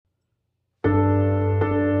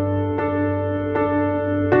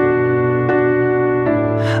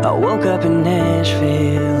I woke up in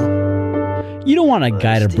Nashville. You don't want a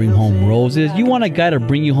guy to bring home roses. You want a guy to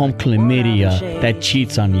bring you home chlamydia that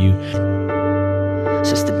cheats on you.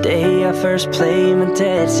 Since the day I first played my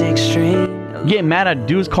dad's six string. Get mad at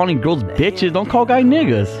dudes calling girls bitches. Don't call guys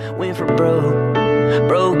niggas. Went for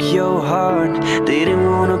broke your heart. Didn't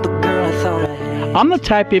want up a girl I thought I had. I'm the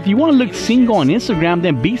type, if you want to look single on Instagram,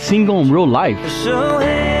 then be single in real life. So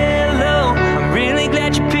hello, I'm really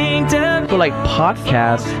glad you picked up. I feel like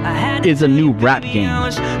podcast is a new rap game. I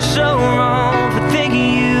was so wrong for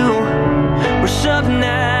thinking you were something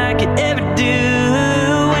I could ever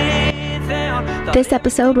do without. This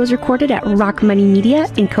episode was recorded at Rock Money Media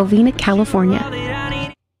in Covina, California.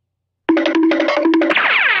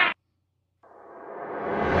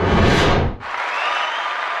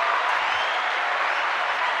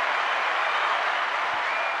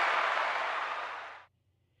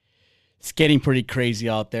 It's getting pretty crazy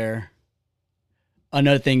out there.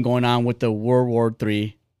 Another thing going on with the World War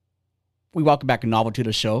III. We welcome back a novel to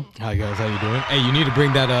the show. Hi guys, how you doing? Hey, you need to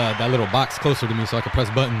bring that little box closer to me so I can press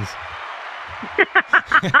buttons.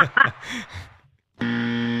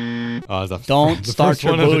 Don't start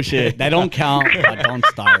your bullshit. That don't count. But don't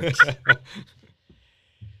start.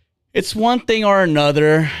 It's one thing or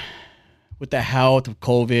another with the health of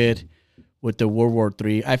COVID, with the World War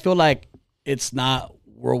III. I feel like it's not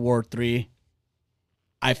World War III.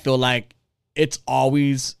 I feel like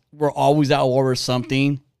we're always at war with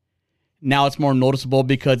something. Now it's more noticeable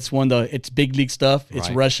because it's big league stuff. It's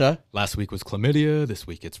right. Russia. Last week was chlamydia. This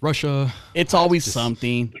week it's Russia. It's always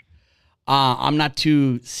something. I'm not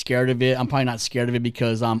too scared of it. I'm probably not scared of it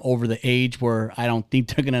because I'm over the age where I don't think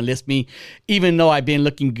they're gonna list me, even though I've been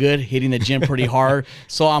looking good, hitting the gym pretty hard.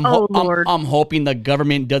 So I'm hoping the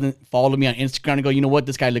government doesn't follow me on Instagram and go, you know what,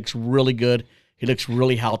 this guy looks really good. He looks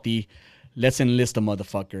really healthy. Let's enlist the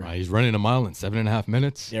motherfucker. He's running a mile in 7.5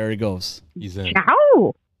 minutes. There he goes. He's in.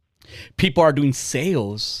 Ow! People are doing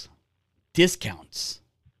sales, discounts,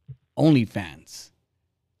 OnlyFans.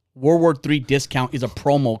 World War III discount is a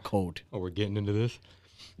promo code. Oh, we're getting into this?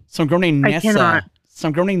 Some girl named I Nessa. cannot.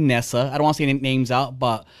 Some girl named Nessa. I don't want to say any names out,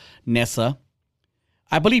 but Nessa.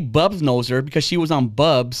 I believe Bubs knows her because she was on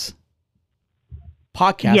Bubs'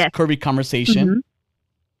 podcast, Yes. Curvy Conversation. Mhm.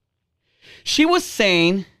 She was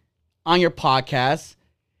saying on your podcast,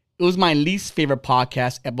 it was my least favorite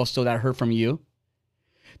podcast episode that I heard from you.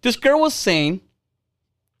 This girl was saying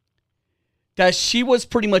that she was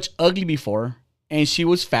pretty much ugly before and she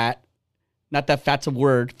was fat. Not that fat's a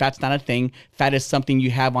word. Fat's not a thing. Fat is something you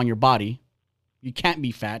have on your body. You can't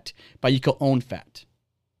be fat, but you can own fat.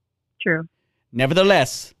 True.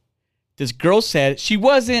 Nevertheless, this girl said she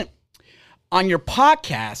wasn't on your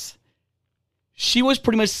podcast. She was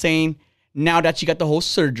pretty much saying now that she got the whole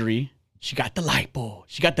surgery, she got the lipo,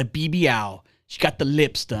 she got the BBL, she got the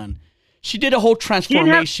lips done. She did a whole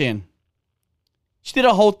transformation. She did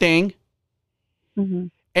a whole thing. Mm-hmm.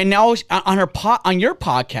 And now on your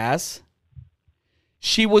podcast,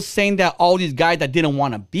 she was saying that all these guys that didn't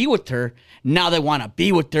want to be with her, now they want to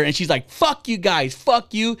be with her. And she's like, fuck you guys.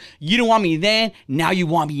 Fuck you. You didn't want me then. Now you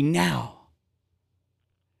want me now.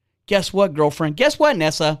 Guess what, girlfriend? Guess what,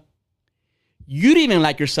 Nessa? You didn't even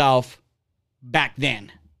like yourself back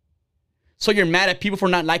then. So you're mad at people for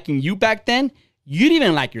not liking you back then? You didn't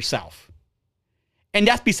even like yourself. And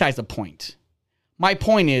that's besides the point. My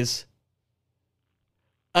point is,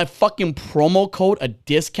 a fucking promo code, a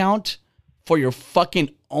discount for your fucking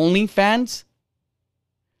OnlyFans?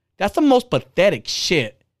 That's the most pathetic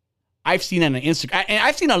shit I've seen on Instagram. And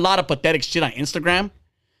I've seen a lot of pathetic shit on Instagram.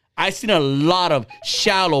 I've seen a lot of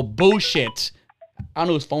shallow bullshit. I don't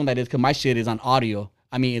know whose phone that is because my shit is on audio.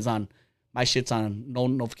 My shit's on no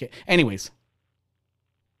notification. Anyways,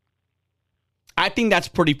 I think that's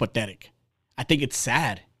pretty pathetic. I think it's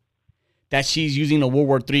sad that she's using a World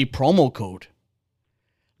War III promo code.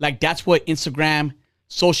 Like, that's what Instagram,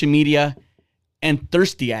 social media, and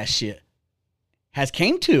thirsty ass shit has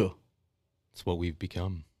came to. It's what we've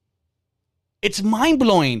become. It's mind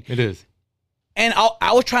blowing. It is. And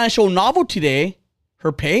I was trying to show Novel today,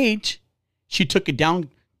 her page. She took it down.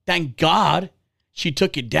 Thank God she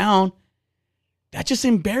took it down. That's just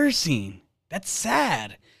embarrassing. That's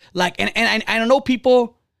sad. Like, and I know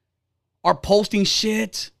people are posting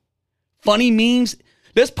shit, funny memes.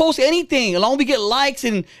 Let's post anything as long as we get likes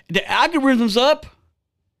and the algorithm's up.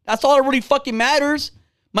 That's all that really fucking matters.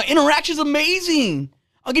 My interaction's amazing.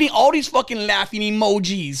 I'm getting all these fucking laughing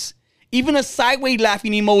emojis. Even a sideways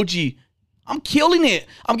laughing emoji. I'm killing it.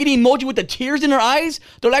 I'm getting emoji with the tears in their eyes.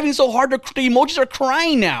 They're laughing so hard, the emojis are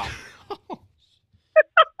crying now.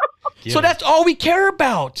 So that's all we care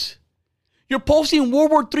about. You're posting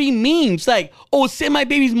World War III memes like, oh, send my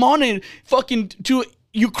baby's mom in fucking to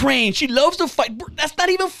Ukraine. She loves to fight. Bro, that's not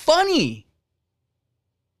even funny.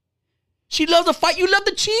 She loves to fight. You love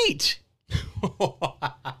to cheat.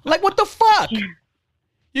 Like, what the fuck?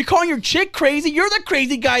 You're calling your chick crazy? You're the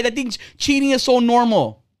crazy guy that thinks cheating is so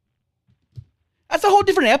normal. That's a whole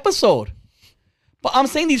different episode. But I'm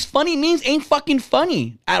saying these funny memes ain't fucking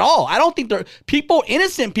funny at all. I don't think they're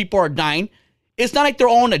innocent people are dying. It's not like they're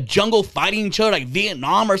all in a jungle fighting each other like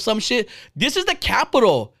Vietnam or some shit. This is the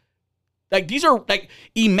capital. Like, these are, like,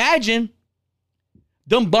 imagine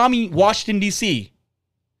them bombing Washington, D.C.,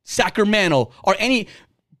 Sacramento, or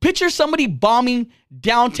picture somebody bombing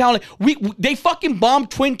downtown. Like, they fucking bombed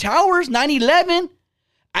Twin Towers, 9/11.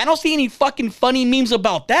 I don't see any fucking funny memes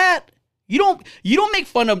about that. You don't make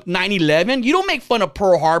fun of 9/11. You don't make fun of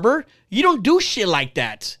Pearl Harbor. You don't do shit like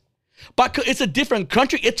that. But it's a different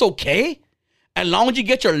country. It's okay. As long as you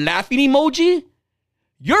get your laughing emoji,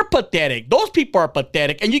 you're pathetic. Those people are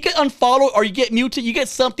pathetic. And you get unfollowed or you get muted. You get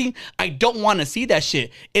something. I don't want to see that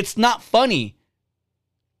shit. It's not funny.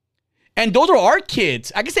 And those are our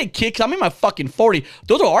kids. I can say kids because I'm in my fucking 40.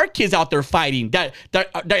 Those are our kids out there fighting that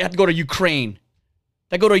have to go to Ukraine.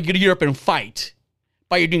 That go to Europe and fight.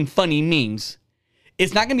 But you're doing funny memes.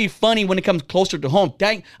 It's not going to be funny when it comes closer to home.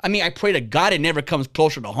 I pray to God it never comes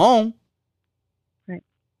closer to home. Right.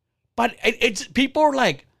 But it's people are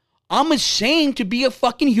like, I'm ashamed to be a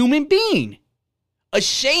fucking human being.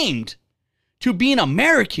 Ashamed to be an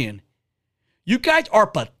American. You guys are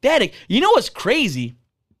pathetic. You know what's crazy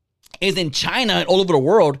is in China and all over the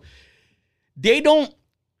world,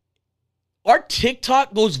 our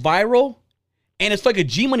TikTok goes viral. And it's like a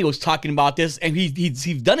G-Money was talking about this, and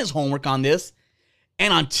he's done his homework on this.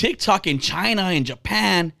 And on TikTok in China and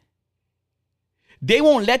Japan, they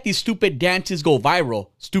won't let these stupid dances go viral.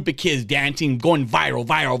 Stupid kids dancing, going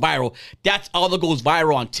viral. That's all that goes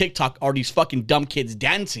viral on TikTok are these fucking dumb kids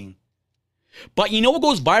dancing. But you know what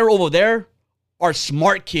goes viral over there? Are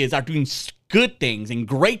smart kids are doing good things and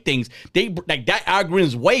great things. They like that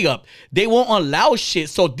algorithm's way up. They won't allow shit.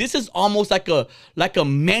 So this is almost like a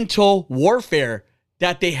mental warfare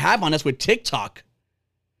that they have on us with TikTok.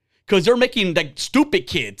 Because they're making like stupid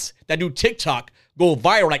kids that do TikTok go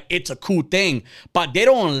viral like it's a cool thing. But they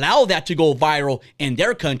don't allow that to go viral in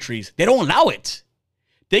their countries. They don't allow it.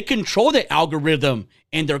 They control the algorithm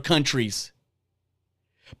in their countries.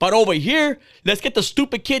 But over here, let's get the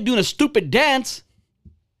stupid kid doing a stupid dance.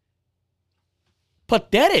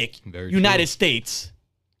 Pathetic. Very United true. States.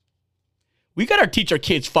 We gotta teach our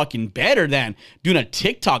kids fucking better than doing a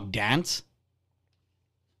TikTok dance.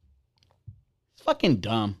 It's fucking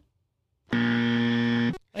dumb.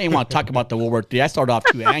 I didn't want to talk about the World War III. I started off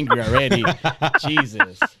too angry already.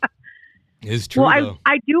 Jesus. It's true, Well, though.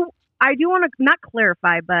 I do want to not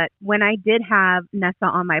clarify, but when I did have Nessa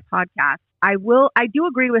on my podcast, I do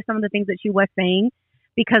agree with some of the things that she was saying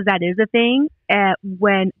because that is a thing.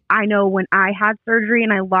 When I had surgery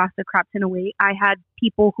and I lost a crap ton of weight, I had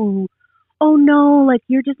people who, oh no, like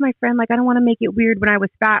you're just my friend. Like I don't want to make it weird when I was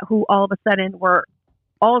fat, who all of a sudden were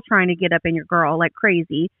all trying to get up in your girl like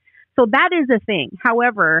crazy. So that is a thing.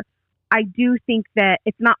 However, I do think that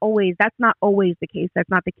that's not always the case. That's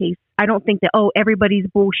not the case. I don't think that, everybody's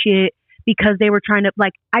bullshit because they were trying to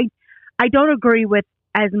I don't agree with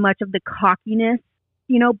as much of the cockiness,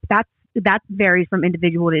 that varies from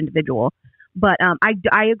individual to individual. But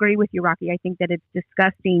I agree with you, Rocky. I think that it's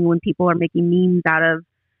disgusting when people are making memes out of,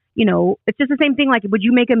 it's just the same thing. Like, would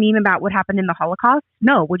you make a meme about what happened in the Holocaust?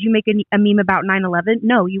 No. Would you make a meme about 9/11?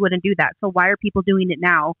 No, you wouldn't do that. So why are people doing it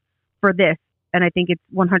now for this? And I think it's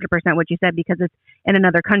 100% what you said, because it's in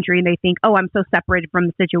another country and they think, oh, I'm so separated from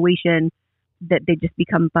the situation that they just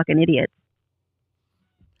become fucking idiots.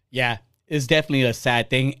 Yeah, it's definitely a sad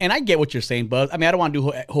thing. And I get what you're saying, Buzz. I mean, I don't want to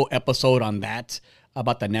do a whole episode on that,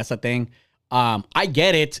 about the Nessa thing. I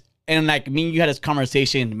get it. And like me and you had this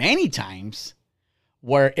conversation many times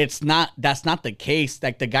where that's not the case.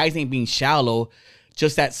 Like the guys ain't being shallow.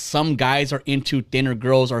 Just that some guys are into thinner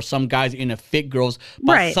girls or some guys are into fit girls.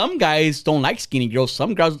 But Right. some guys don't like skinny girls.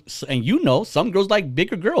 Some girls, and some girls like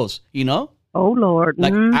bigger girls, Oh Lord.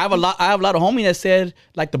 Like Mhm. I have a lot of homies that said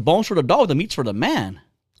like the bones for the dog, the meat's for the man.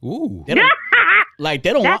 Ooh. They don't, like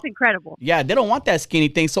they don't That's want, incredible. yeah, they don't want that skinny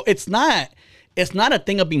thing. So it's not a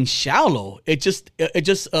thing of being shallow. It's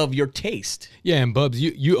just of your taste. Yeah, and Bubs,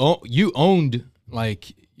 you owned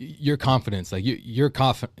like your confidence. Like you're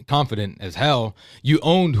confident as hell. You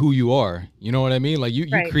owned who you are. You know what I mean? Like you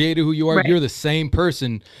Right. created who you are. Right. You're the same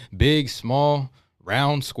person, big, small,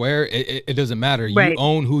 round, square, it doesn't matter. Right. You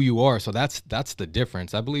own who you are. So that's the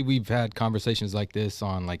difference. I believe we've had conversations like this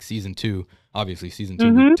on like season 2. Obviously, season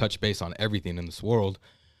 2 we touch base on everything in this world,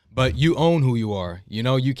 but you own who you are. You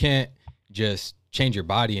know, you can't just change your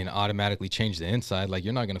body and automatically change the inside. Like,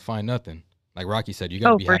 you're not gonna find nothing. Like Rocky said, you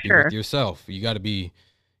gotta be happy with yourself. You gotta be,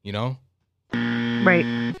 you know.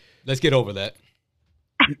 Right. Let's get over that.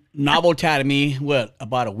 Novel tatted me,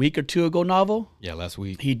 about a week or 2 ago, Novel? Yeah, last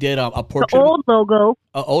week. He did a The portrait. old logo.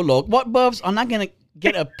 Old logo. What, Bubs? I'm not going to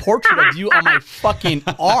get a portrait of you on my fucking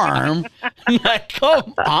arm. Like,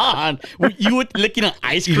 come on. You were licking an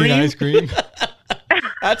ice cream? Eating ice cream.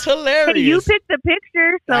 That's hilarious. Hey, you picked the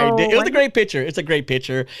picture, so I did. It was a great picture. It's a great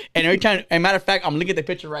picture. And every time, as a matter of fact, I'm looking at the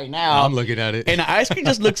picture right now. I'm looking at it. And the ice cream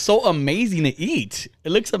just looks so amazing to eat.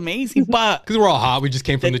 It looks amazing, but Because we're all hot. We just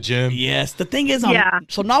came from the gym. yes, the thing is,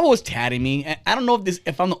 so Novel was tatting me, and I don't know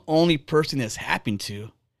if I'm the only person this happened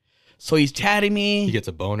to. So he's tatting me. He gets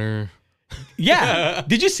a boner. Yeah.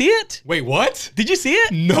 Did you see it? Wait, what? Did you see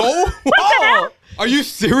it? No. Oh, Are you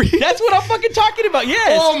serious? that's what I'm fucking talking about.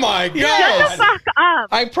 Yes. Oh my god. Yes. fuck up.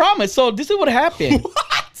 I promise. So this is what happened.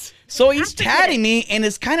 What? So he's tatting me, and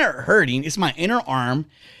it's kind of hurting. It's my inner arm,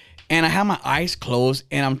 and I have my eyes closed,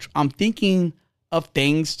 and I'm thinking of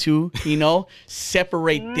things to,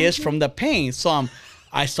 separate this from the pain. So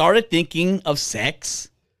I started thinking of sex,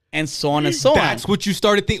 and so on and so on. That's what you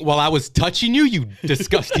started thinking while I was touching you, you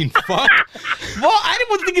disgusting fuck. Well, I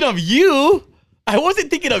wasn't thinking of you. I wasn't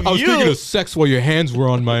thinking of I was you. thinking of sex while your hands were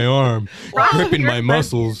on my arm, gripping my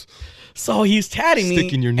muscles, So he's tatting me,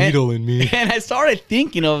 sticking your needle in me. and I started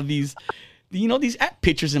thinking of these, these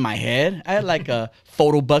pictures in my head. I had like a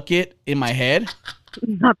photo bucket in my head.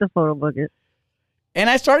 Not the photo bucket. And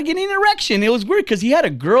I started getting an erection. It was weird because he had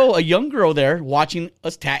a young girl there watching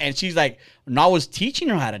us tat, and she's like, I was teaching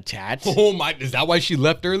her how to tat. Oh my! Is that why she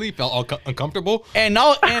left early? Felt all uncomfortable? And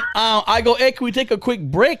now, I go, hey, can we take a quick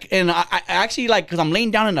break? And I actually because I'm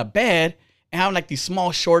laying down in the bed and having like these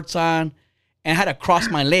small shorts on, and I had to cross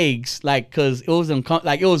my legs because it was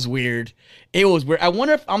it was weird. It was weird. I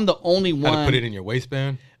wonder if I'm the only one. Had to put it in your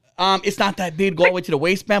waistband. It's not that big, go all the way to the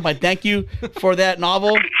waistband, but thank you for that,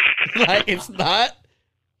 Novel. It's not.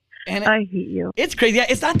 And I hate you. it's crazy. Yeah,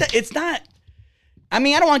 it's not that. It's not. I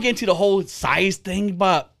mean, I don't want to get into the whole size thing,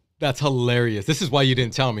 but That's hilarious. This is why you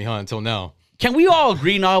didn't tell me, huh? Until now. can we all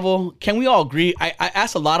agree, Novel? Can we all agree? I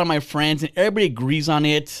asked a lot of my friends, and everybody agrees on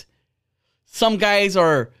it. Some guys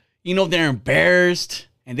are, they're embarrassed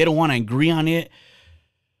and they don't want to agree on it.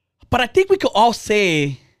 But I think we could all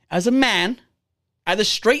say, as a man, as a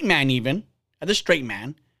straight man,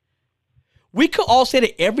 we could all say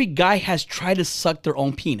that every guy has tried to suck their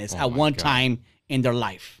own penis at one time in their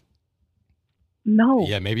life. No.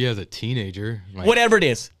 Yeah, maybe as a teenager. Like, Whatever it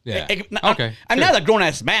is. Yeah. Okay. I'm sure. not a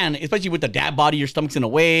grown-ass man, especially with the dad body, your stomach's in a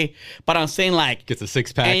way. But I'm saying Gets a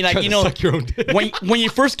six-pack. and try to suck your own dick. when you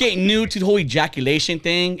first get new to the whole ejaculation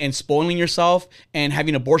thing and spoiling yourself and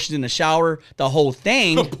having abortions in the shower, the whole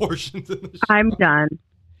thing, Abortions in the I'm done.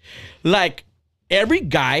 like every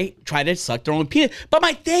guy tried to suck their own penis. But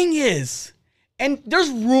my thing is, and there's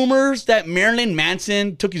rumors that Marilyn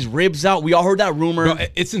Manson took his ribs out. We all heard that rumor. Bro,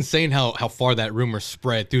 it's insane how far that rumor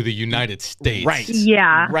spread through the United States. Right.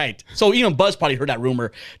 Yeah. Right. So even Buzz probably heard that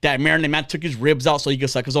rumor that Marilyn Manson took his ribs out so he could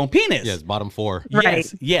suck his own penis. Yes, bottom 4.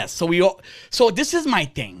 Right. Yes. So this is my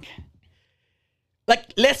thing.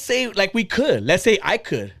 Like, let's say I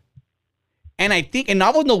could. And I think, and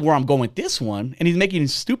I don't know where I'm going with this one, and he's making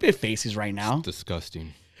stupid faces right now.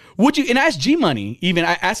 Disgusting. Would you, and I asked G Money, even,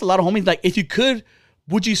 I asked a lot of homies, like, if you could,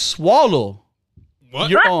 would you swallow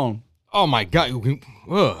What? your own? Oh my god.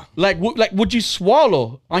 Ugh. Like, would you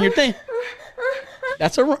swallow on your thing?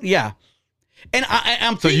 That's yeah. And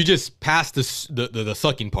I'm So you just passed the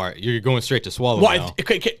sucking part. You're going straight to swallow well,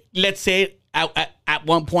 now. let's say at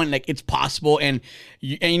one point, like, it's possible, and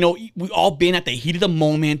we all been at the heat of the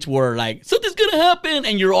moment where like something's gonna happen,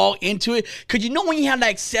 and you're all into it. Cause when you have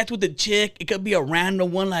like sex with a chick, it could be a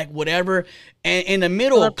random one, like whatever, and in the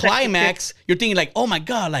middle of climax, you're thinking like, oh my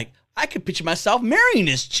god, like I could picture myself marrying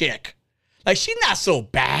this chick. Like, she's not so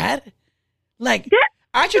bad. Like,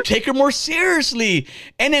 I should take her more seriously.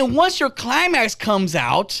 And then once your climax comes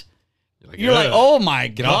out, you're like, oh my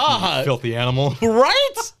Get off me, you god, filthy animal.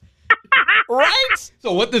 right? Right?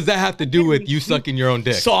 So what does that have to do with you sucking your own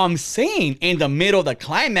dick? So I'm saying, in the middle of the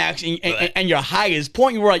climax and your highest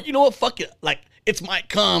point, you were like, you know what, fuck it. Like, it's my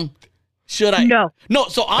cum. Should I? No. No,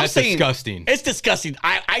 so I'm That's saying. disgusting. It's disgusting.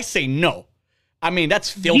 I say no. I mean, that's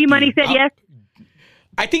filthy. G Money said yes.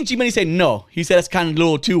 I think G Money said no. He said that's kind of a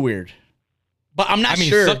little too weird. But I'm not I mean,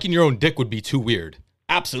 sure. sucking your own dick would be too weird.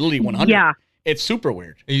 Absolutely, 100. Yeah. It's super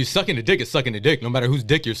weird. And you sucking a dick is sucking a dick, no matter whose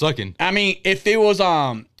dick you're sucking. I mean, if it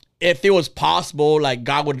was possible, like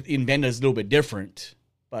God would invent us a little bit different,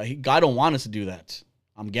 but God don't want us to do that.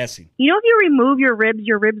 I'm guessing. You know, if you remove your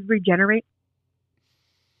ribs regenerate.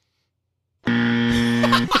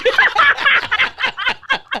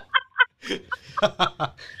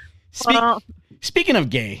 Speaking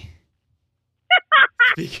of gay,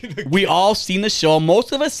 we all seen the show.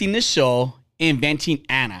 Most of us seen the show, Inventing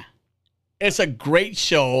Anna. It's a great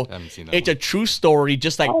show. I haven't seen that It's one. a true story,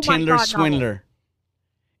 just like Tinder God, Swindler. no.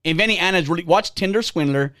 Inventing Anna is really watch Tinder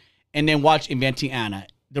Swindler and then watch Inventing Anna.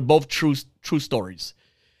 They're both true stories.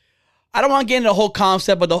 I don't want to get into the whole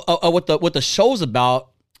concept of what the show's about.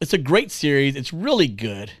 It's a great series. It's really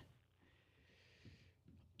good.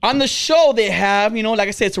 On the show, they have, like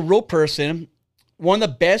I said, it's a real person. One of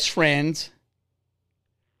the best friends.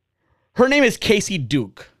 Her name is Casey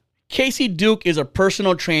Duke. Casey Duke is a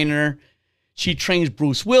personal trainer. She trains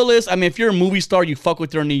Bruce Willis. I mean, if you're a movie star, you fuck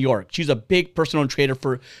with her in New York. She's a big personal trainer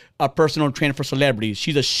for celebrities.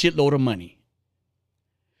 She's a shitload of money.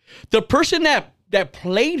 The person that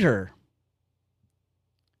played her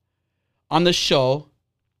on the show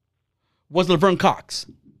was Laverne Cox.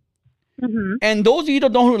 Mm-hmm. And those of you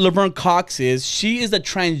that don't know who Laverne Cox is, she is a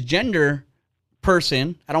transgender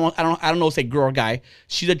person. I don't know if say girl or guy.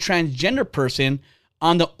 She's a transgender person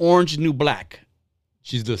on the Orange is the New Black.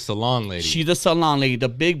 She's the salon lady. She's the salon lady, the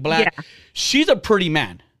big black. Yeah. She's a pretty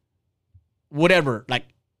man. Whatever,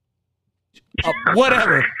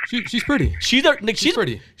 whatever. She's pretty. She's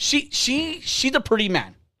pretty. She's a pretty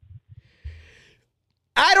man.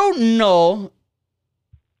 I don't know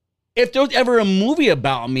if there was ever a movie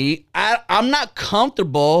about me. I'm not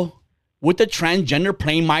comfortable with the transgender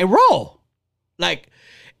playing my role.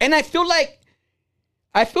 And I feel like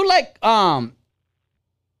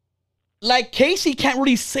Casey can't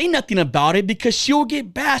really say nothing about it because she'll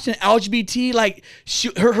get bashed in LGBT.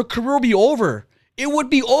 Her career will be over. It would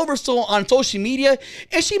be over on social media,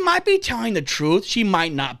 and she might be telling the truth. She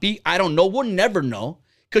might not be. I don't know. We'll never know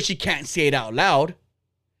because she can't say it out loud.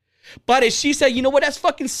 But if she said, you know what, that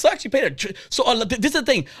fucking sucks. You paid her. So this is the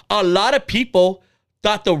thing. A lot of people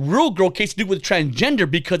thought the real girl Casey Duke was transgender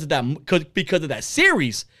because of that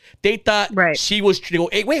series. They thought she was. They go,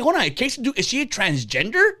 hey, wait, hold on. Casey Duke, is she a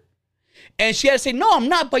transgender? And she had to say, no, I'm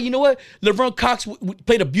not. But you know what? Laverne Cox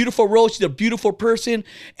played a beautiful role. She's a beautiful person.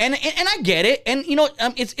 And I get it. And,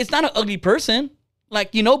 it's not an ugly person.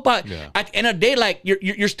 But yeah. At the end of the day,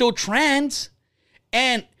 you're still trans.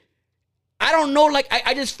 And I don't know.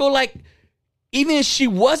 I just feel like even if she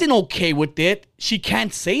wasn't okay with it, she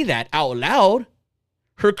can't say that out loud.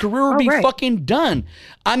 Her career would be fucking done.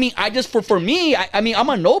 I mean, for me, I mean, I'm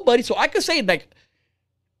a nobody. So I could say,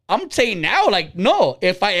 I'm saying now, no,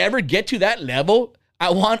 if I ever get to that level, I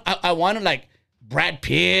want to Brad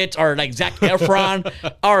Pitt or Zac Efron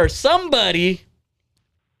or somebody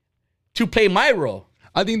to play my role.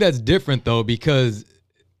 I think that's different though, because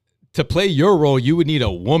to play your role, you would need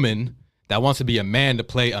a woman that wants to be a man to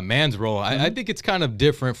play a man's role. I think it's kind of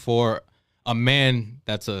different for a man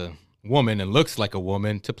that's a woman and looks like a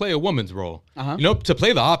woman to play a woman's role. Uh-huh. To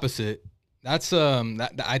play the opposite. That's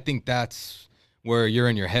I think that's where you're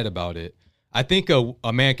in your head about it. I think a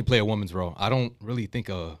man can play a woman's role. I don't really think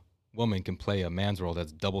a woman can play a man's role.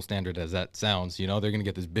 That's double standard as that sounds. They're going to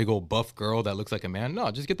get this big old buff girl that looks like a man. No,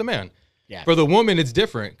 just get the man. Yeah. For the woman, it's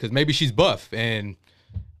different because maybe she's buff. And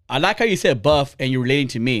I like how you said buff and you're relating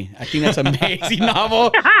to me. I think that's amazing,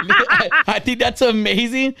 Novel. I think that's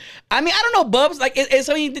amazing. I mean, I don't know, Bubs. If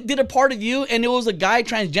somebody did a part of you and it was a guy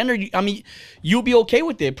transgender, you'll be okay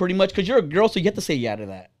with it pretty much because you're a girl, so you have to say yeah to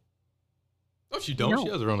that. No, she don't. No, she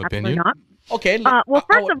has her own absolutely opinion. Not. Okay. Well,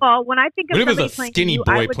 first of all, when I think of what if it somebody was a playing skinny you,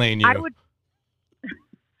 boy playing you?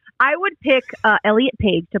 I would pick Elliot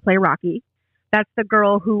Page to play Rocky. That's the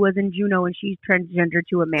girl who was in Juno and she's transgender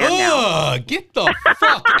to a man now. Get the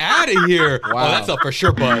fuck out of here! Wow. Oh, that's a for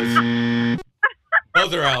sure buzz.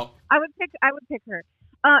 Buzz her out. I would pick her.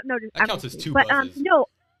 No, just that counts as two but, buzzes. No,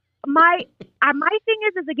 my thing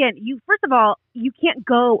is again, you first of all, you can't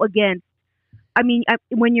go against. I mean,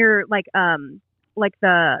 when you're like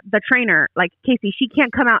the trainer, like Casey, she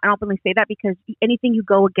can't come out and openly say that because anything you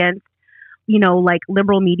go against,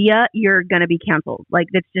 liberal media, you're gonna be canceled.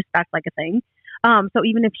 That's like a thing. So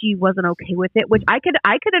even if she wasn't okay with it, which I could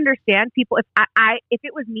understand people, if if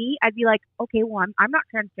it was me, I'd be like, okay, well, I'm not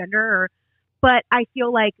transgender, but I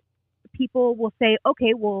feel like people will say,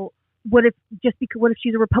 okay, well, what if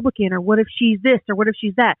she's a Republican, or what if she's this, or what if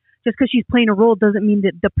she's that? Just because she's playing a role doesn't mean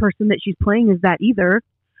that the person that she's playing is that either.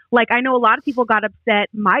 I know a lot of people got upset.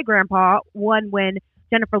 My grandpa won when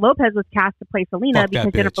Jennifer Lopez was cast to play Selena Fuck that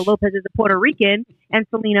because Jennifer bitch. Lopez is a Puerto Rican and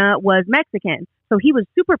Selena was Mexican. So he was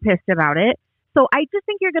super pissed about it. So I just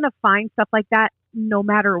think you're going to find stuff like that no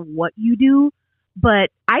matter what you do. But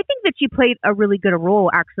I think that she played a really good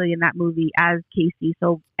role actually in that movie as Casey.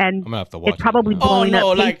 So, and I'm gonna have to watch it's probably it now. blowing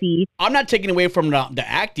up like Casey. I'm not taking away from the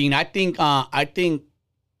acting. I think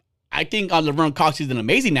Laverne Cox is an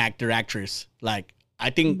amazing actress. Like I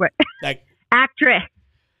think Right. like Actress.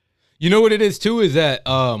 You know what it is too is that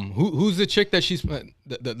who's the chick that she's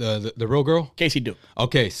the real girl? Casey Duke.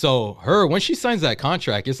 Okay, so her when she signs that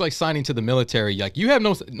contract, it's like signing to the military. Like you have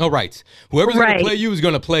no rights. Whoever's Right. gonna play you is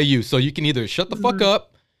gonna play you. So you can either shut the fuck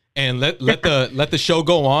up and let the show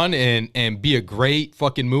go on and be a great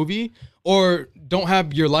fucking movie, or don't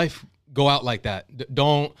have your life go out like that.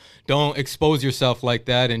 Don't expose yourself like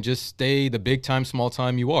that and just stay the big time, small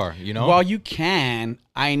time you are. You know. Well, you can.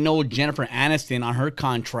 I know Jennifer Aniston on her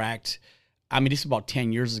contract. I mean, this is about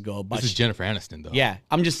 10 years ago, but This is Jennifer Aniston though. yeah,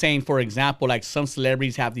 I'm just saying, for example, like some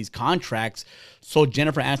celebrities have these contracts. So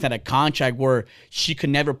Jennifer Aniston had a contract where she could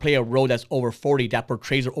never play a role that's over 40, that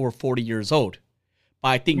portrays her over 40 years old. But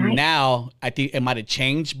I think now, I think it might have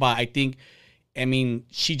changed, but I mean,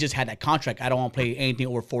 she just had that contract. I don't want to play anything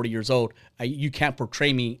over 40 years old. You can't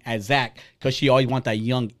portray me as Zach, because she always wants that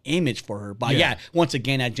young image for her. But yeah, once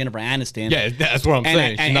again, at Jennifer Aniston. Yeah, that's what I'm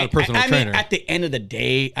saying. She's not a personal trainer. Mean, at the end of the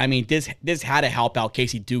day, I mean, this had to help out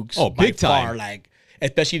Casey Dukes. Oh, by big time. far, like,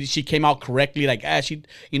 especially she came out correctly. Like,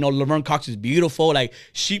 Laverne Cox is beautiful. Like,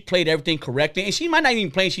 she played everything correctly, and she might not even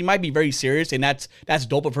play. She might be very serious, and that's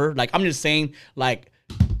dope of her. Like, I'm just saying, like,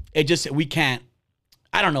 we can't.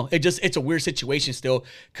 I don't know. It's a weird situation still,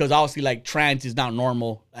 because obviously, like, trans is not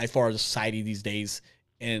normal as far as society these days,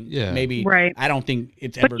 and maybe Right. I don't think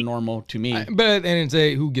it's ever normal to me. But at the end of the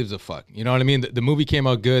day, who gives a fuck? You know what I mean? The movie came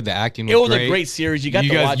out good. The acting was It was great. a great series. You got to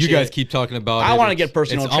guys, watch you it. guys keep talking about I it. wanna It's- get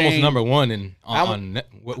personal It's almost train. number one on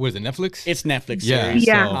what was it, Netflix? It's Netflix Yeah, series.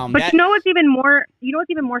 Yeah, so- but that- you know what's even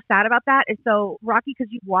more sad about that is, so Rocky,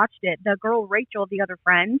 because you've watched it, the girl Rachel, the other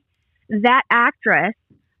friend, that actress,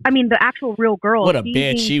 I mean the actual real girl, What a she's bitch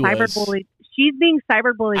being she was. cyberbullied. She's being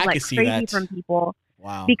cyberbullied I like could see crazy that. from people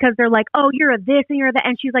Wow. because they're like, oh, you're a this and you're a that,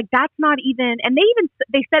 and she's like, that's not even. And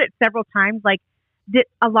they said it several times, like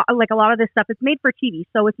a lot of this stuff, it's made for TV,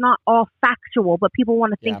 so it's not all factual, but people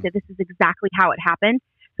want to think Yeah. that this is exactly how it happened.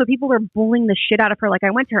 So people are bullying the shit out of her. Like, I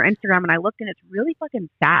went to her Instagram and I looked, and it's really fucking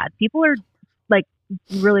sad. People are like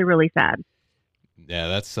really, really sad. Yeah,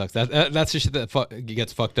 that sucks. That's the shit that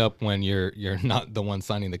gets fucked up when you're not the one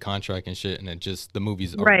signing the contract and shit, and it just the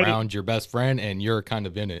movie's Right. around your best friend and you're kind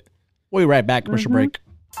of in it. We'll be right back. Commercial break.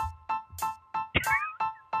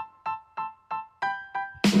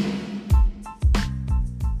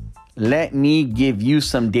 Let me give you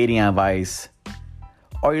some dating advice.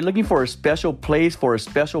 Are you looking for a special place for a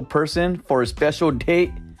special person for a special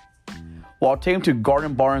date? Well, take them to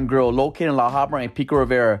Garden Bar and Grill, located in La Habra and Pico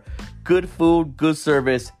Rivera. Good food, good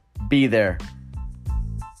service. Be there.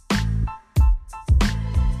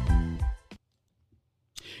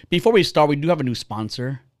 Before we start, we do have a new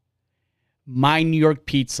sponsor. My New York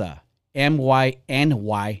Pizza.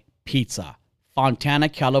 MYNY Pizza. Fontana,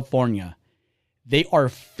 California. They are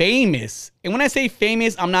famous. And when I say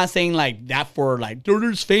famous, I'm not saying like that for like, they're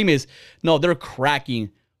just famous. No, they're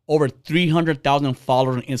cracking over 300,000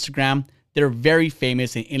 followers on Instagram. They're very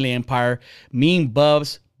famous in Inland Empire. Me and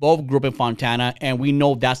Bubs both grew up in Fontana, and we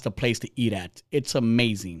know that's the place to eat at. It's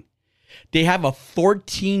amazing. They have a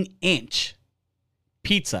 14-inch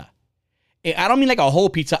pizza. I don't mean like a whole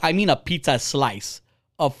pizza. I mean a pizza slice.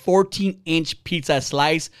 A 14-inch pizza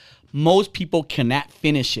slice. Most people cannot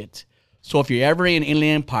finish it. So if you're ever in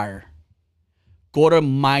Inland Empire, go to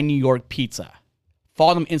My New York Pizza.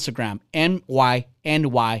 Follow them on Instagram,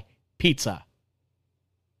 MYNY Pizza.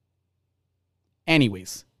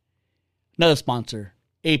 Anyways, another sponsor,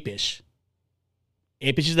 Apish.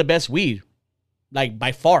 Apish is the best weed, like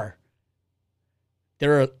by far.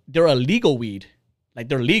 They're a legal weed, like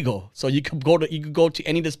they're legal. So you could go to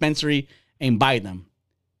any dispensary and buy them.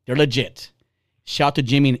 They're legit. Shout out to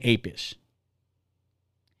Jimmy and Apish.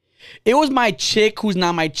 It was my chick, who's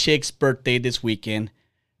not my chick's, birthday this weekend.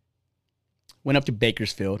 Went up to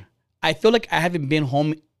Bakersfield. I feel like I haven't been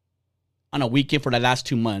home on a weekend for the last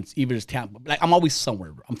 2 months, even as Tampa. Like, I'm always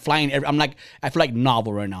somewhere. I'm flying. I feel like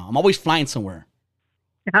novel right now. I'm always flying somewhere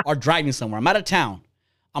or driving somewhere. I'm out of town.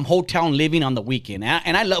 I'm hotel living on the weekend,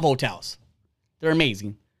 and I love hotels. They're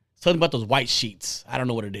amazing. Something about those white sheets. I don't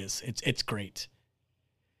know what it is. It's great.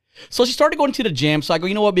 So she started going to the gym. So I go,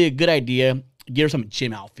 you know what would be a good idea? Give her some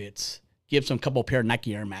gym outfits. Give some couple pair of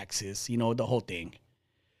Nike Air Maxes. You know, the whole thing.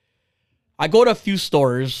 I go to a few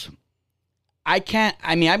stores.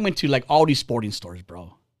 I went to like all these sporting stores,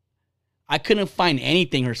 bro. I couldn't find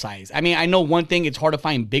anything her size. I mean, I know one thing, it's hard to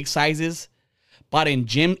find big sizes, but in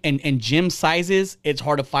gym sizes, it's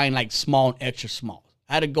hard to find like small and extra small.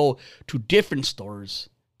 I had to go to different stores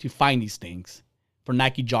to find these things for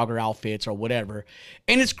Nike jogger outfits or whatever.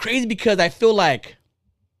 And it's crazy because I feel like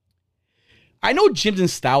I know gyms and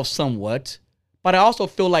style somewhat, but I also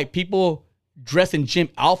feel like people dress in gym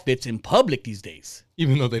outfits in public these days.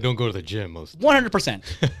 Even though they don't go to the gym most.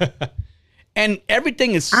 100%. And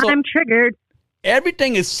everything is I'm triggered.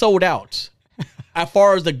 Everything is sold out as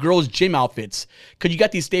far as the girls' gym outfits. Because you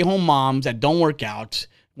got these stay-home moms that don't work out,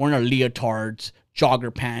 wearing their leotards,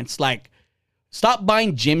 jogger pants. Like, stop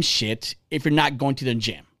buying gym shit if you're not going to the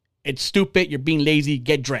gym. It's stupid. You're being lazy.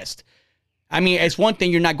 Get dressed. I mean, it's one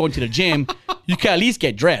thing you're not going to the gym. You can at least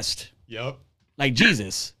get dressed. Yep. Like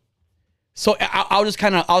Jesus. So I was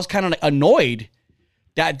kind of like annoyed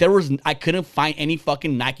that I couldn't find any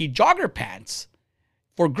fucking Nike jogger pants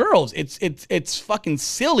for girls. It's fucking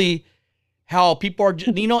silly how people are,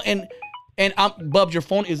 you know, and Bubs, your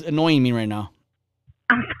phone is annoying me right now.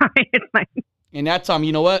 I'm sorry, it's fine. And that's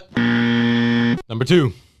you know what? Number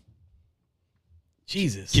 2.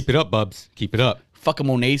 Jesus. Keep it up, Bubs. Keep it up. Fucking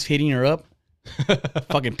Monet's hitting her up.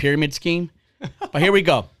 Fucking pyramid scheme. But here we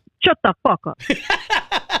go. Shut the fuck up.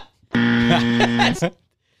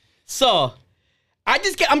 So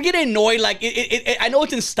I'm getting annoyed. Like I know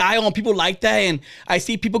it's in style and people like that, and I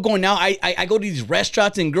see people going now. I go to these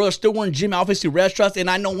restaurants and girls are still wearing gym outfits to restaurants, and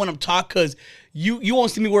I know when I'm talking because you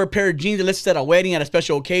won't see me wear a pair of jeans unless it's at a wedding at a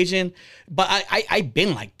special occasion. But I've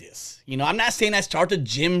been like this. You know, I'm not saying I started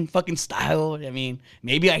gym fucking style. I mean,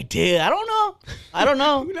 maybe I did. I don't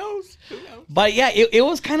know. Who knows? But yeah, it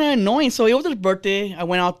was kind of annoying. So it was her birthday. I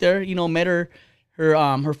went out there, you know, met her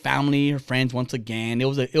family, her friends once again. It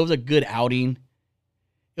was a good outing.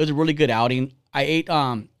 It was a really good outing. I ate,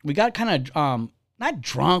 we got kind of, not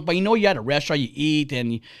drunk, but you know, you at a restaurant, you eat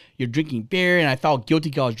and you're drinking beer. And I felt guilty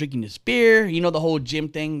because I was drinking this beer. You know, the whole gym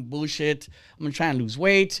thing, bullshit. I'm going to try and lose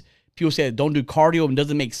weight. People said, don't do cardio. It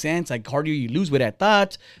doesn't make sense. Like cardio, you lose weight. I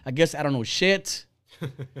thought, I guess I don't know shit.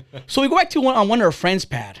 So we go back to one of our friends'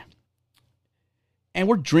 pad. And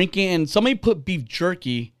we're drinking and somebody put beef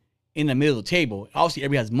jerky in the middle of the table. Obviously,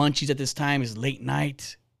 everybody has munchies at this time. It's late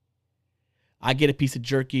night. I get a piece of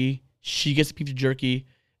jerky. She gets a piece of jerky.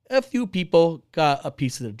 A few people got a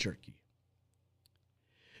piece of the jerky.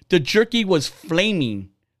 The jerky was flaming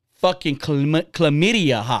fucking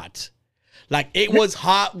chlamydia hot. Like, it was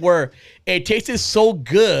hot where it tasted so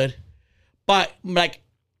good, but, like,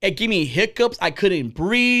 it gave me hiccups. I couldn't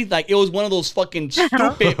breathe. Like, it was one of those fucking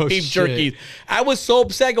stupid beef jerkies. I was so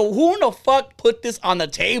upset. I go, who in the fuck put this on the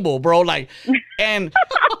table, bro? Like, and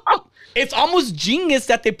it's almost genius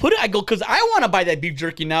that they put it. I go, because I want to buy that beef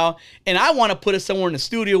jerky now, and I want to put it somewhere in the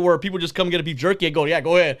studio where people just come get a beef jerky. I go, yeah,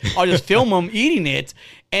 go ahead. I'll just film them eating it.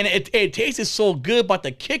 And it tasted so good, but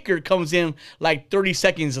the kicker comes in like 30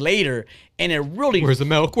 seconds later, and it really... Where's the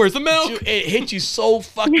milk? Where's the milk? Dude, it hit you so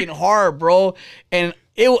fucking hard, bro. And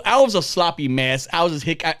I was a sloppy mess. I was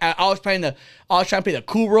just I was trying to play the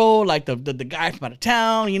cool role, like the guy from out of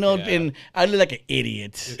town, you know, Yeah. and I looked like an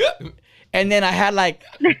idiot. And then I had like...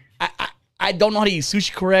 I don't know how to eat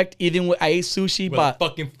sushi correct, even when I ate sushi, With but a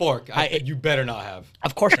fucking fork. You better not have.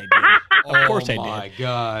 of course I did. Of course I did. Oh my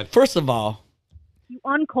God. First of all, You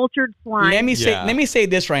uncultured swine. let me Yeah. say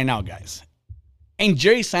this right now, guys. And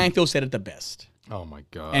Jerry Seinfeld said it the best. Oh my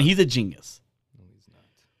God. And he's a genius. No, he's not.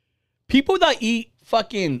 People that eat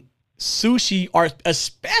fucking sushi, or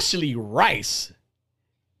especially rice,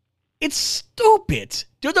 it's stupid.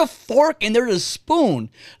 There's a fork and there's a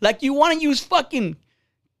spoon. Like, you want to use fucking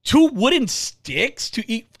 2 wooden sticks to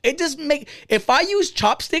eat. It just if I use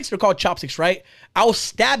chopsticks, they're called chopsticks, right? I'll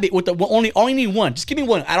stab it with only need one. Just give me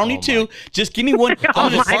one. I don't need 2. Just give me one.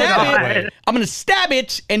 I'm gonna my stab it. God. I'm gonna stab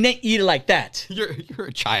it and then eat it like that. You're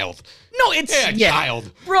a child. No, it's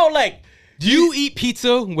Child. bro. Like, Do you eat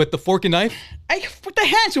pizza with the fork and knife? with the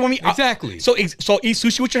hands. You want me Exactly. So eat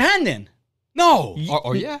sushi with your hand then. No.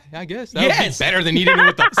 Or yeah, I guess. That would Yes. be better than eating it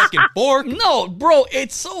with a fucking fork. No, bro,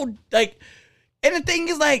 it's so like, and the thing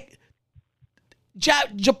is like,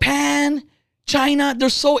 Japan, China, they're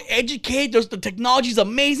so educated. The technology's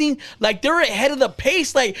amazing. Like, they're ahead of the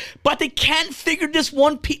pace. Like, but they can't figure this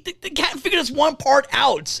one They can't figure this one part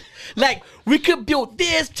out. Like, we could build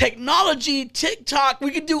this technology, TikTok.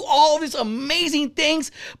 We could do all these amazing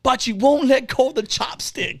things, but you won't let go of the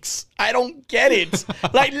chopsticks. I don't get it.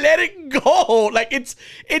 Like, let it go. Like, it's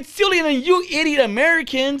silly, and you idiot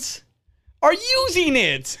Americans are using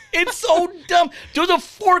it. It's so dumb. There's a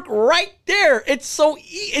fork right there. It's so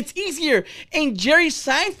it's easier. And Jerry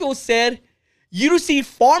Seinfeld said, You don't see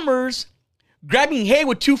farmers grabbing hay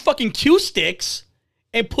with 2 fucking cue sticks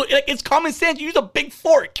and put like it's common sense. You use a big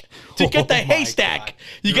fork to get the haystack.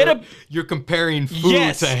 You're comparing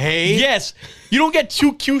food to hay. Yes. You don't get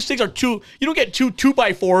 2 cue sticks or you don't get 2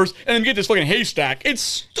 2x4s and then you get this fucking haystack. It's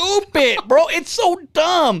stupid, bro. It's so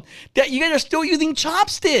dumb that you guys are still using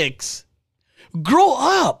chopsticks. Grow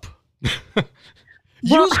up.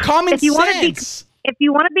 Use common sense. If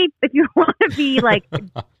you want to be like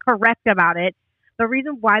correct about it, the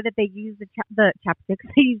reason why that they use the chopsticks,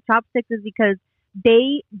 they use chopsticks is because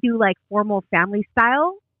they do like formal family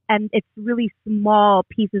style, and it's really small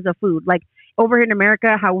pieces of food. Like over here in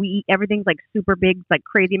America, how we eat everything's like super big, like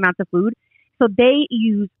crazy amounts of food. So they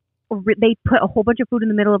put a whole bunch of food in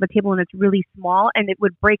the middle of a table, and it's really small, and it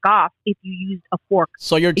would break off if you used a fork.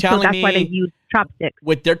 So you're telling me that's why they use chopsticks.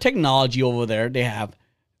 With their technology over there,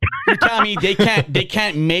 you're telling me they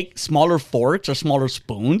can't make smaller forks or smaller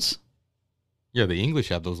spoons? Yeah, the English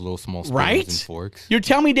have those little small spoons right? and forks. You're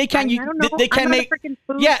telling me they can't? They can't make.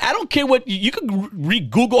 Yeah, I don't care what you can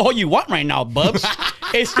re-Google all you want right now, Bubs.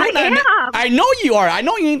 It's still I know you are. I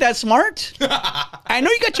know you ain't that smart. I know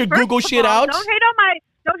you got your Google shit out. Don't hate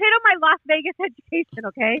on my Las Vegas education,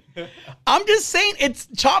 okay? I'm just saying, it's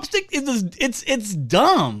chopstick. It's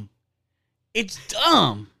dumb. It's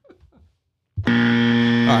dumb. All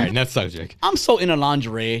right, next subject. I'm so into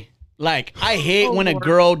lingerie. Like, I hate when a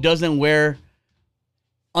girl doesn't wear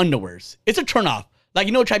underwears. It's a turnoff. Like,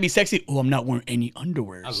 try to be sexy. Oh, I'm not wearing any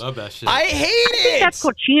underwears. I love that shit. I hate it. That's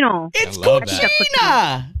cochino. It's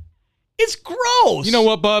cochina. It's gross. You know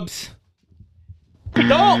what, Bubs?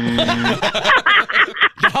 No.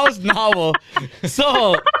 That was novel.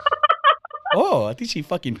 So, I think she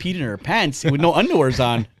fucking peed in her pants with no underwears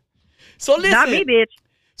on. So listen. Not me, bitch.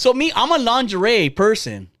 So I'm a lingerie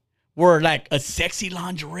person. Where like a sexy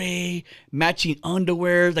lingerie, matching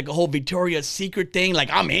underwear, like a whole Victoria's Secret thing. Like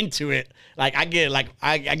I'm into it. Like I get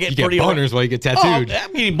You pretty get boners while you get tattooed. Oh,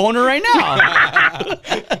 I'm getting boner right now.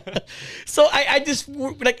 So I just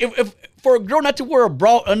like if for a girl not to wear a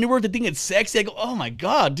bra underwear, to think it's sexy, I go, oh my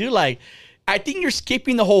god, dude. Like I think you're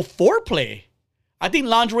skipping the whole foreplay. I think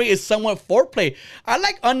lingerie is somewhat foreplay. I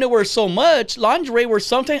like underwear so much. Lingerie where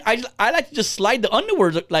sometimes I like to just slide the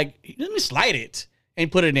underwear. Like let me slide it. And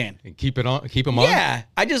put it in. And keep them on? Yeah.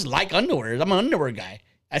 I just like underwear. I'm an underwear guy.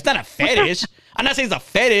 It's not a fetish. I'm not saying it's a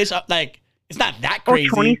fetish. Like, it's not that crazy.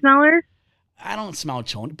 Oh, choni smellers? I don't smell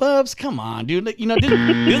choni. Bubs, come on, dude. This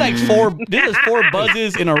is like 4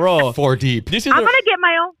 buzzes in a row. 4 deep. I'm going to get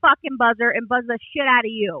my own fucking buzzer and buzz the shit out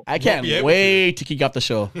of you. I can't wait to kick you off the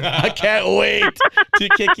show. I can't wait to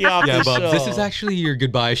kick you off the Bubs, show. This is actually your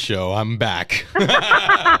goodbye show. I'm back.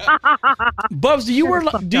 Bubs, do you wear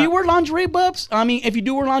lingerie, Bubs? I mean, if you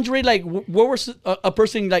do wear lingerie, like, where was a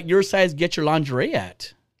person like your size get your lingerie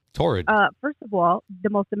at? Torrid. First of all,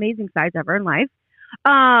 the most amazing size ever in life.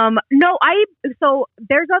 So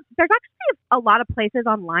there's actually a lot of places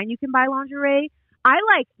online you can buy lingerie. I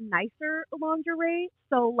like nicer lingerie.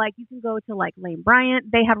 So like you can go to like Lane Bryant.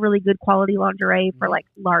 They have really good quality lingerie for like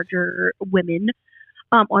larger women.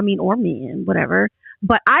 Or men, whatever.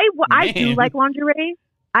 But I do like lingerie.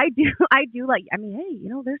 I do like, hey,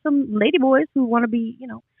 there's some lady boys who want to be,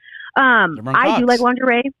 I do like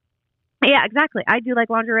lingerie. Yeah, exactly. I do like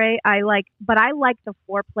lingerie. But I like the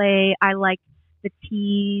foreplay. I like the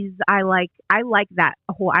tease. I like that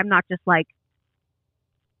whole. I'm not just like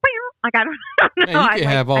I don't know. Man, you can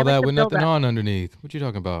have all that with nothing on underneath. What you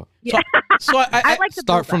talking about? Yeah. So I like to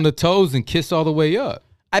start from the toes and kiss all the way up.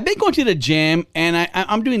 I've been going to the gym and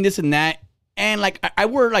I'm doing this and that, and like I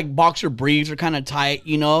wear like boxer briefs, are kind of tight,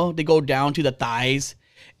 they go down to the thighs,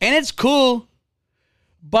 and it's cool,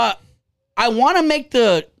 but I want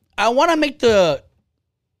to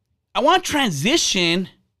transition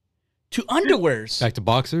to underwears. Back to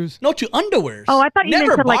boxers? No, to underwears. Oh, I thought you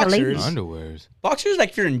meant to like a lady. Underwears. Boxers like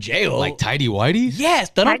if you're in jail. Like tighty whities? Yes.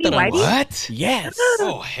 Tighty whities? What? Yes.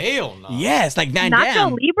 Oh, hell no. Yes, like Van Nacho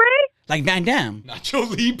Damme. Libre? Like Van Damme. Nacho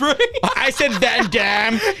Libre? I said Van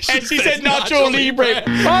Damme, and she said Nacho Nacho Libre.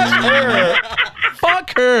 Libre. Fuck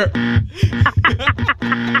her.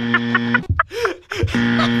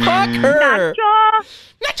 Fuck her.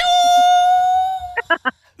 Nacho!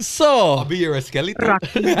 So I'll be your esqueleto.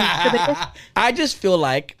 I just feel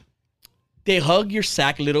like they hug your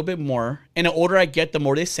sack a little bit more, and the older I get, the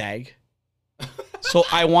more they sag. So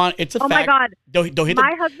it's a fact. Oh my god! Don't hit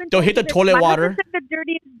my husband don't hit the toilet water. My husband said the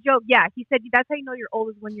dirtiest joke. Yeah, he said that's how you know you're old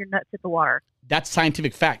is when your nuts hit the water. That's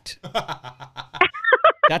scientific fact.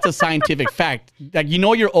 That's a scientific fact. Like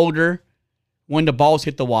you're older when the balls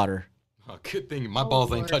hit the water. Oh, good thing my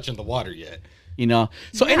balls ain't touching the water yet.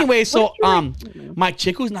 So Yeah. anyway, What did you my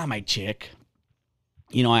chick, who's not my chick,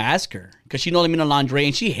 you know, I ask her because she knows I'm in a lingerie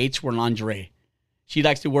and she hates wearing lingerie. She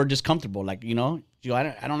likes to wear just comfortable, like, you know,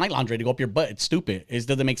 I don't like lingerie to go up your butt. It's stupid. It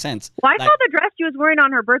doesn't make sense. Well, I Like, saw the dress she was wearing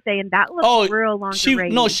on her birthday, and that looked real lingerie.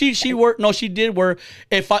 she did wear.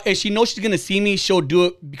 If she knows she's gonna see me, she'll do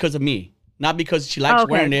it because of me, not because she likes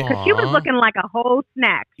wearing it. Because she was looking like a whole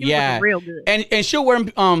snack. She was Yeah, looking real good. and she'll wear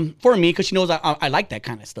them for me because she knows I like that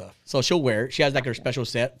kind of stuff. So she'll wear it. She has like her special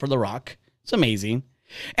set for The Rock. It's amazing.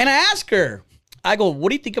 And I ask her, I go, what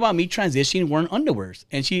do you think about me transitioning wearing underwears?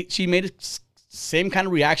 And she made a same kind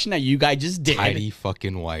of reaction that you guys just did. Tidy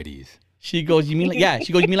fucking whiteys. She goes, you mean like, yeah?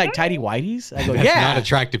 She goes, you mean like tidy whities? I go, That's yeah. not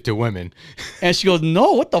attractive to women. And she goes,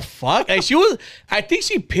 no, what the fuck? And I think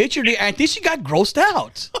she pictured it. I think she got grossed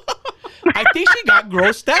out.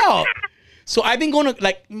 So I've been going to,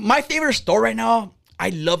 like, my favorite store right now, I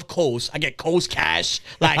love Kohl's. I get Kohl's cash.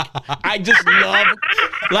 Like, I just love,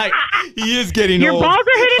 like, He is getting Your old. balls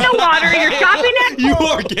are hitting the water. You're shopping at You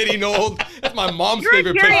are getting old. That's my mom's You're a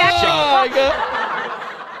favorite place to geriatric. shop. oh my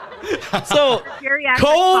God. So, Geriatric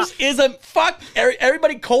Kohl's fuck. is a, fuck,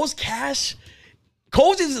 everybody, Kohl's cash.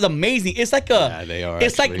 Kohl's is amazing. It's like Yeah, they are,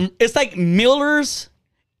 It's actually. like Miller's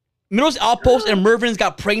Outpost and Mervyn's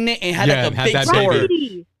got pregnant and had Yeah, like and a had big that store.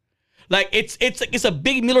 Right. Like it's a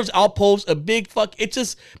big Miller's Outpost, a big fuck. It's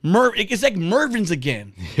just it's like Mervyn's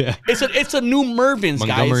again. Yeah. It's a new Mervyn's,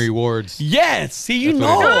 Montgomery guys. Wards. Yes, see, you That's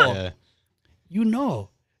what it know, is, yeah. you know.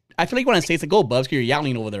 I feel like when I say it's like, go Bubs, 'cause you're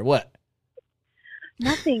yowling over there. What?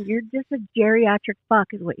 Nothing. You're just a geriatric fuck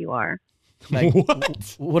is what you are. Like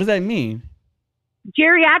What? what does that mean?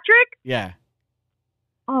 Geriatric? Yeah,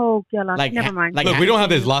 Oh, God. Like, Never mind. like- Look, we don't have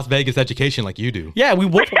this Las Vegas education like you do. yeah. We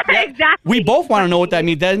both Exactly. we both want to know what that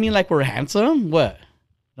means. Does that mean like we're handsome? What?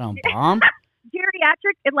 Bomb?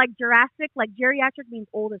 Geriatric is like Jurassic. Like geriatric means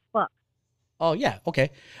old as fuck. Oh yeah,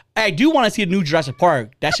 okay. I do want to see a new Jurassic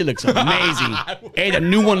Park. That shit looks amazing. Hey, the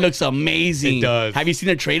new one looks amazing. It does. Have you seen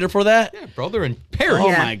the trailer for that? Yeah, bro, they're in Paris. Oh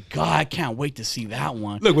Yeah. my god, I can't wait to see that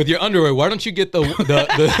one. Look, with your underwear, why don't you get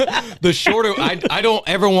the shorter? I don't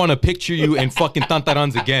ever want to picture you in fucking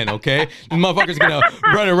tantarans again, okay? The motherfucker's gonna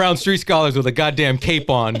run around Street Scholars with a goddamn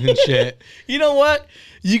cape on and shit. You know what?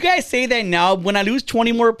 You guys say that now. When I lose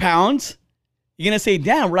 20 more pounds, you're gonna say,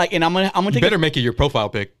 "Damn, right?" And I'm gonna You take. better make it your profile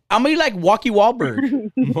pic. I'm gonna be like Rocky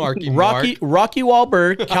Wahlberg, Rocky Rocky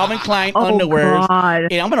Wahlberg, Calvin Klein Oh, underwears, God.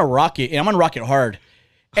 and I'm gonna rock it, and I'm gonna rock it hard.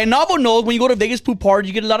 And Novo knows when you go to Vegas pool party,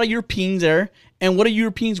 you get a lot of Europeans there. And what do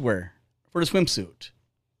Europeans wear for the swimsuit?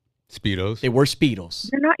 Speedos. They wear Speedos.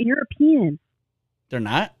 You're not European. They're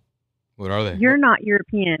not. What are they? You're not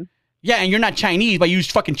European. Yeah, and you're not Chinese, but you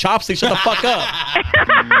use fucking chopsticks. Shut the fuck up.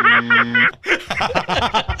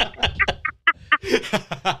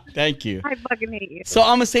 Thank you. I fucking hate you. So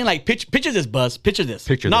I'm saying, like, picture this, Buzz. Picture this.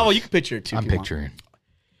 Picture Novel, this. you can picture it too. I'm if you want. picturing.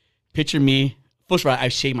 Picture me. First of all, I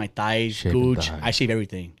shave my thighs, Shave the gooch. thighs. I shave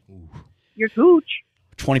everything. You're gooch.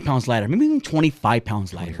 20 pounds lighter, maybe even 25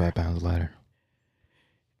 pounds lighter. 25 pounds lighter.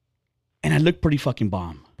 And I look pretty fucking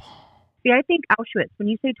bomb. See, I think Auschwitz. When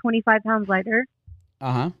you say 25 pounds lighter,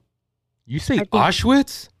 Uh-huh. You say think-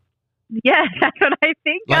 Auschwitz? yes, that's what I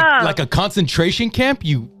think of. Like a concentration camp?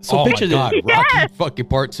 You. So oh picture my God, this. Rocky fucking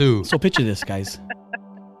part 2. So picture this, guys.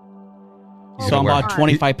 He's So gonna I'm wear- about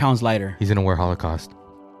 25 pounds lighter. He's gonna wear Holocaust.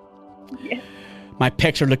 My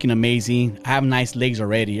pecs are looking amazing. I have nice legs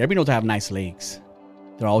already. Everybody knows I have nice legs.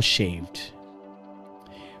 They're all shaved.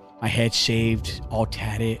 My head's shaved, all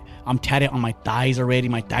tatted. I'm tatted on my thighs already.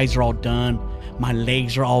 My thighs are all done. My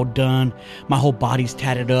legs are all done. My whole body's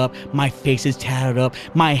tatted up. My face is tatted up.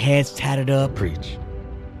 My head's tatted up. Preach.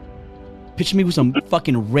 Picture me with some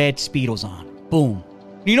fucking red Speedos on. Boom.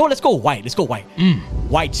 You know what? Let's go white. Let's go white.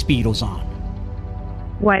 White Speedos on.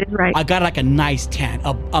 White is right. I got like a nice tan.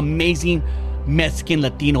 A amazing Mexican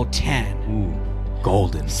Latino tan. Ooh,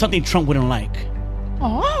 golden. Something Trump wouldn't like.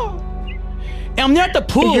 And I'm there at the is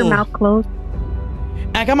pool. your mouth closed?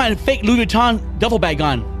 And I got my fake Louis Vuitton duffel bag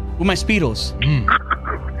on with my Speedos. And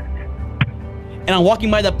I'm walking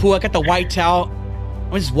by the pool. I got the white towel.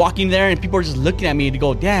 I'm just walking there, and people are just looking at me to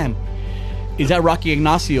go, damn, is that Rocky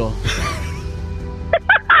Ignacio?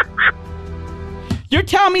 You're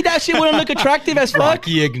telling me that shit wouldn't look attractive as fuck?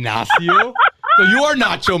 Rocky Ignacio? So you are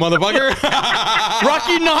Nacho, motherfucker.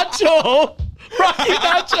 Rocky Nacho! Rocky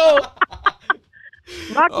Nacho!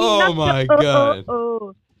 Rocky Oh, Nacho. my God.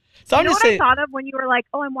 Oh. So I'm You know just what I saying, thought of when you were like,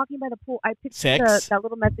 "Oh, I'm walking by the pool." I pictured Sex? that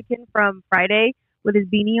little Mexican from Friday with his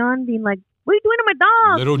beanie on, being like, "What are you doing to my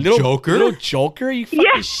dog?" Little Joker? Little Joker? You fucking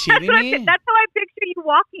Yeah, that's, shitting what me? that's how I picture you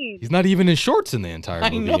walking. He's not even in shorts in the entire I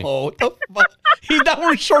movie. know. What the fuck? He's not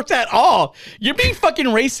wearing shorts at all. You're being fucking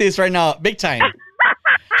racist right now, big time.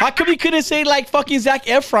 How come you couldn't say like fucking Zac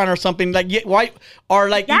Efron or something? Like why? Or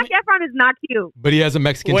like Zac Efron is not cute. But he has a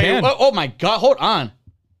Mexican wait, tan. oh my god, hold on.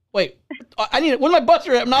 Wait, I need. Where's my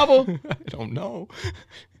buster at, Novel? I don't know.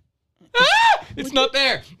 It's not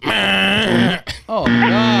there. Oh my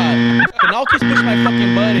god! Now just push my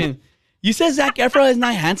fucking button. You said Zac Efron is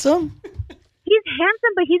not handsome? He's handsome,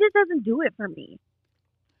 but he just doesn't do it for me.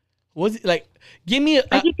 Was it like? Give me a.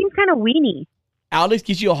 Like he seems kind of weenie. Alex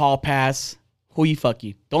gives you a hall pass. Who you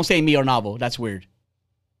fucking? Don't say me or Novel. That's weird.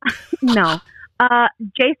 No,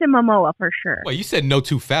 Jason Momoa for sure. Wait, you said no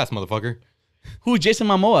too fast, motherfucker. Who's Jason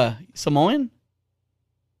Momoa? Samoan?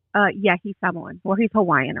 Yeah, he's Samoan. Well, he's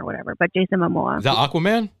Hawaiian or whatever. But Jason Momoa. Is that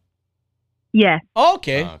Aquaman? Yes. Oh,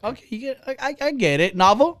 okay. Oh, okay. Okay. You get. I get it.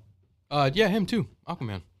 Novel. Yeah, him too.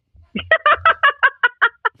 Aquaman.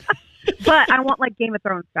 But I want like Game of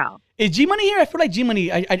Thrones style. Is G Money here? I feel like G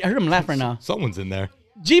Money. I heard him laugh right now. Someone's in there.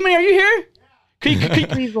 G Money, are you here? Can you,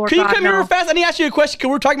 Please, Lord can you God, come here no. real fast? I need to ask you a question because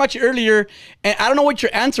we were talking about you earlier, and I don't know what your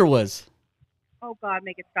answer was. Oh God,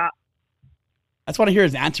 make it stop. I just want to hear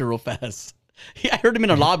his answer real fast. I heard him in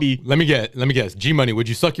a lobby. Let me guess. G Money, would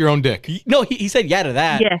you suck your own dick? No, he said yeah to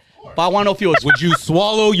that. Yes. But I want to know if he was. Would you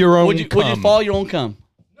swallow your own would you cum? follow your own cum?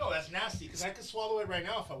 No, that's nasty because I could swallow it right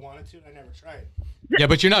now if I wanted to, and I never tried. Yeah,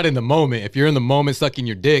 but you're not in the moment. If you're in the moment sucking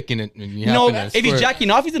your dick and you No, happen to if he's squirt- jacking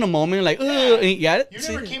off, he's in a moment like, yeah. You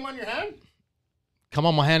never came on your hand? come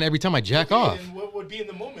on my hand every time I jack Okay, off. then what would be in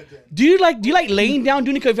the moment then? Do you like laying down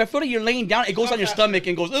doing it? Because if I feel like you're laying down, it goes on your stomach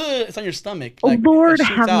and goes, it's on your stomach. Oh Like, Lord, it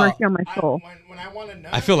shoots have out. mercy on my soul. When I want to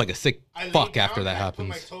nut, I feel like a sick I lay fuck down after that and I put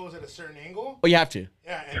my happens. toes at a certain angle. Oh, you have to.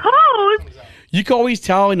 Yeah. And Toes? then it comes out. You can always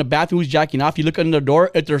tell in the bathroom who's jacking off. You look under the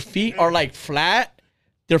door. If their feet are like flat,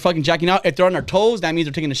 they're fucking jacking out. If they're on their toes, that means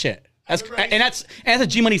they're taking a shit. That's that's a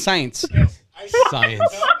G Money science. Yes. I Science.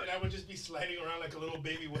 and I would just be sliding around like a little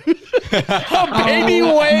baby whale. Baby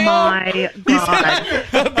Oh whale. my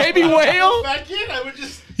God. Baby whale. Back in, I would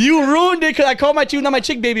just. You ruined it because I called my chick, not my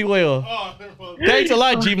chick, baby whale. Oh, well, Thanks a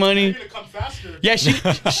lot, G You're Money. gonna come faster. Yeah,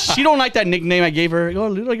 she don't like that nickname I gave her. Oh,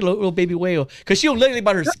 like a little baby whale, because she literally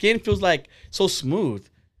about her skin feels like so smooth.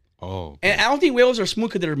 Oh. And I don't think whales are smooth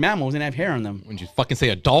because they're mammals and have hair on them. When you fucking say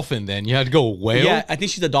a dolphin, then you had to go whale. Yeah, I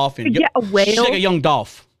think she's a dolphin. Yeah, a whale? She's like a young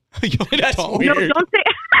dolph. That's Dolphin. No, weird. don't say.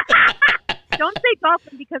 Don't say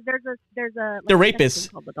dolphin because there's a like, They're a sex rapists.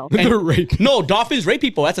 thing called the dolphin. They're rape. No, dolphins rape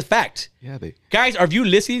people. That's a fact. Yeah, they. Guys, are you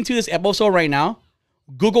listening to this episode right now?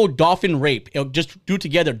 Google dolphin rape. It'll just do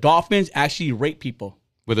together. Dolphins actually rape people.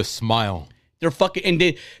 With a smile. They're fucking, and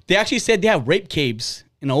they actually said they have rape caves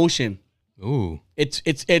in the ocean. Ooh.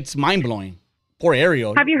 It's mind blowing. Poor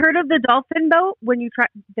Ariel. Have you heard of the dolphin though? When you try,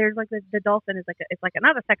 there's like the dolphin is like it's like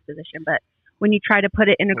another sex position, but when you try to put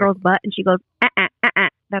it in a girl's butt and she goes,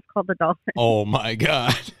 that's called the dolphin. Oh my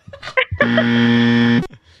god.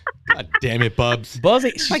 God damn it, Bubs. Buzz,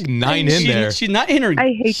 she's like 9 in there. She's not in her.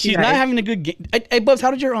 I hate you She's guys. not having a good game. Hey, Buzz,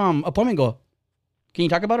 how did your appointment go? Can you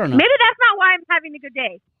talk about it or not? Maybe that's not why I'm having a good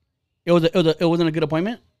day. It wasn't a good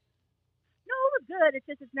appointment. No, it was good. It's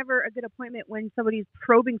just it's never a good appointment when somebody's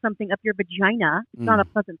probing something up your vagina. It's not a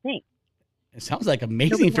pleasant thing. It sounds like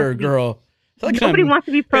amazing Nobody for a wants to be- girl. Sounds like Nobody wants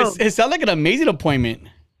to be probed. It sounds like an amazing appointment.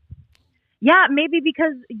 Yeah, maybe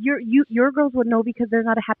because your girls would know because there's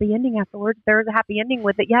not a happy ending afterwards. If there's a happy ending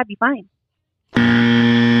with it, yeah, it'd be fine.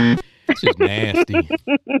 That's just nasty.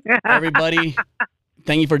 Everybody,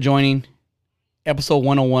 thank you for joining episode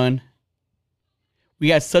 101. We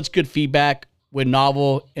had such good feedback with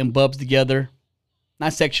Novel and Bubs together.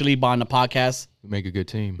 Not sexually, but on the podcast. We make a good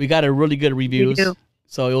team. We got a really good reviews. do.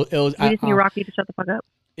 So it was. We just need Rocky to shut the fuck up.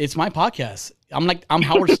 It's my podcast. I'm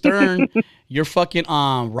Howard Stern. You're fucking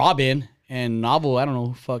Robin and Novel. I don't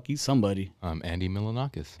know. Fuck, he's somebody. Andy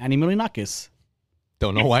Milanakis. Annie Milanakis.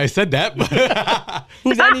 Don't know why I said that, but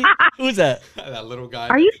Who's Annie? Who's that? that little guy.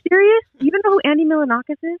 Are you serious? You even know who Andy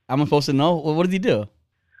Milanakis is? I'm supposed to know. What does he do?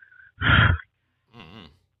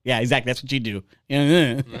 Yeah, exactly. That's what you do.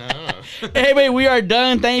 Anyway, we are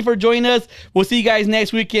done. Thank you for joining us. We'll see you guys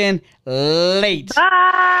next weekend. Late.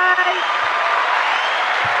 Bye.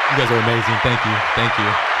 You guys are amazing. Thank you.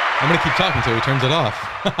 I'm going to keep talking until he turns it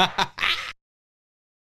off.